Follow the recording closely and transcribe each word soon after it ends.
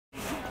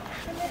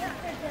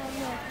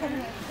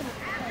Wedding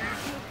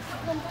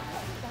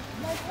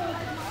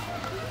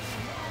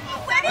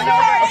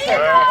party!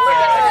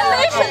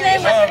 Relation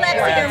name was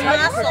flexing your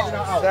muscles.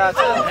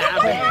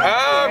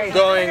 I'm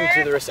going to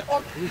the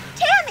reception.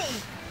 Tammy!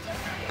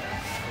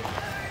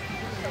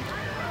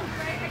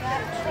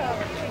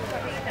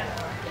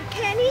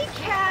 Penny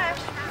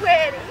Cash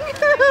wedding.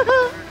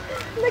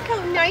 Look how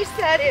nice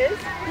that is.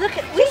 Look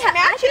at we have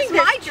matching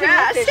my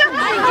dress. Just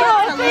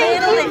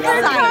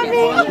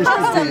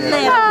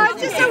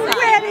a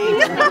wedding.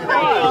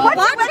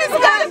 What is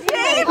that,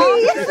 baby?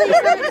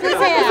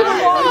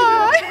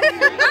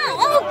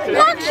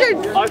 Look,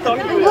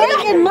 you're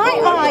right in my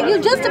eye. You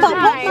just about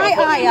put my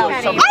eye out.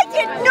 I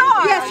did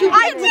not. Yes, you did.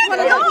 I did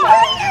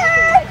not.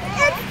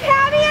 It's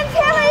Tammy and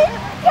Tilly.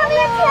 Tilly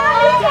and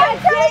Tammy.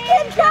 Tilly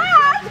can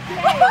Cash.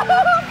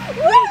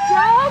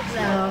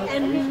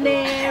 And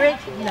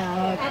marriage,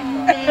 love,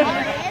 and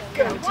marriage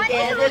go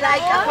together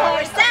like a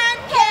horse and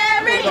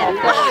carriage.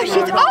 Oh,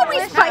 she's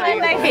always fighting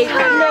my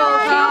favorite.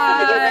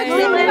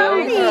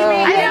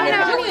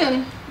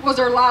 Jillian was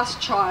our last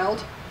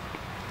child,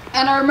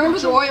 and I remember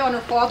the joy on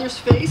her father's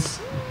face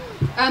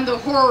and the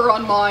horror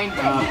on mine. I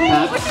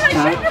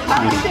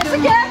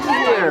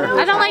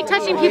don't like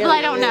touching people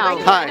I don't know.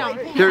 Hi,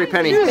 Gary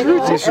Penny.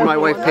 This is my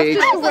wife Paige.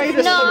 No.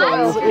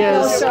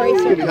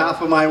 On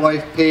behalf of my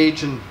wife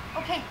Paige and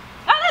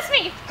That's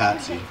me.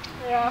 Patsy.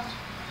 Yeah.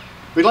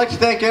 We'd like to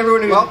thank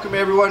everyone and welcome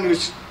everyone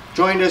who's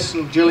joined us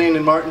in Jillian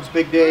and Martin's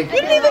big day. You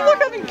didn't even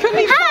look up and couldn't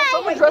even tell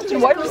someone dressed in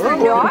white was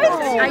in your eyes?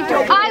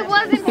 I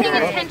wasn't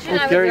paying attention.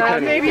 I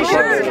was maybe you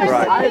should.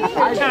 Father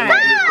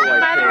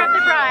of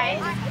the bride.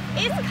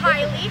 Is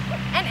Kylie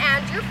and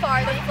Andrew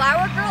Farr the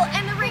flower girl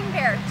and the ring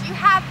bearer? Do you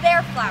have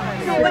their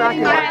flowers?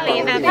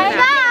 Kylie, that's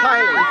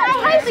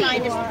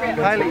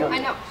I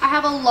know. I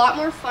have a lot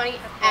more funny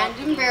and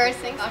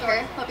embarrassing for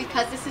her, but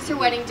because this is her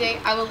wedding day,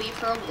 I will leave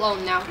her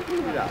alone now.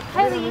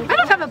 I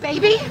don't have a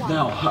baby.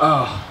 Now,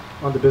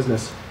 on to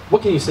business.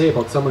 What can you say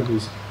about someone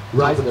who's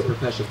rising their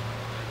profession,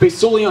 based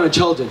solely on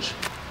intelligence,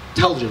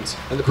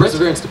 and the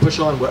perseverance to push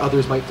on where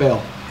others might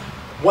fail?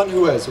 One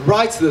who has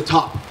rise to the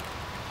top.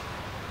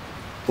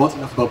 Well, that's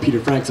enough about Peter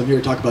Franks. I'm here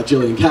to talk about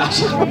Jillian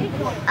Cash.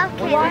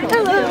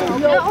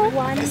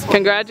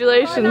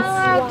 Congratulations.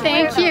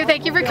 Thank you.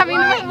 Thank you for coming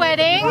to my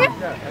wedding.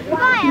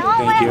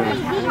 Thank you.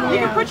 You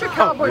can put your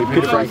cowboy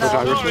Peter Franks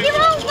photographer.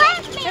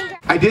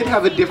 I did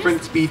have a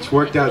different speech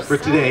worked out for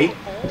today,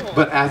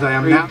 but as I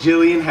am now,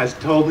 Jillian has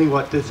told me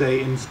what to say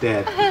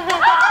instead.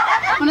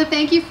 I want to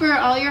thank you for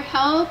all your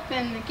help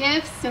and the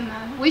gifts and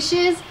the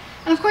wishes,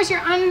 and of course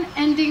your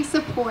unending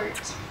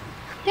support.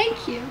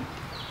 Thank you.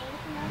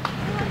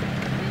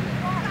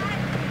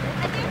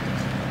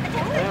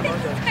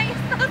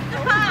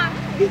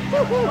 You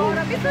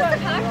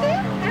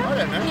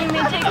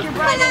may take your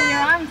bride in your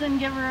arms and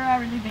give her a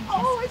really big kiss.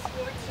 Oh, it's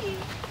Gucci.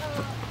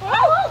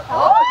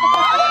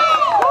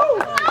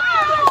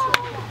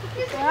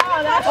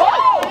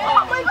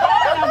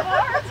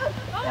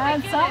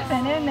 That's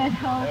something, isn't it?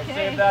 Okay.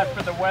 Save that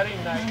for the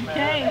wedding night, man.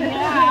 Okay,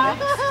 yeah.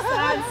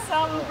 That's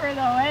something for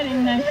the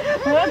wedding night.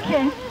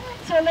 Okay.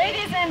 So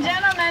ladies and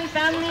gentlemen,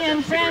 family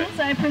and friends,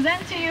 I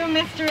present to you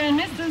Mr. and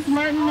Mrs.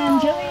 Martin and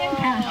Jillian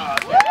Cash.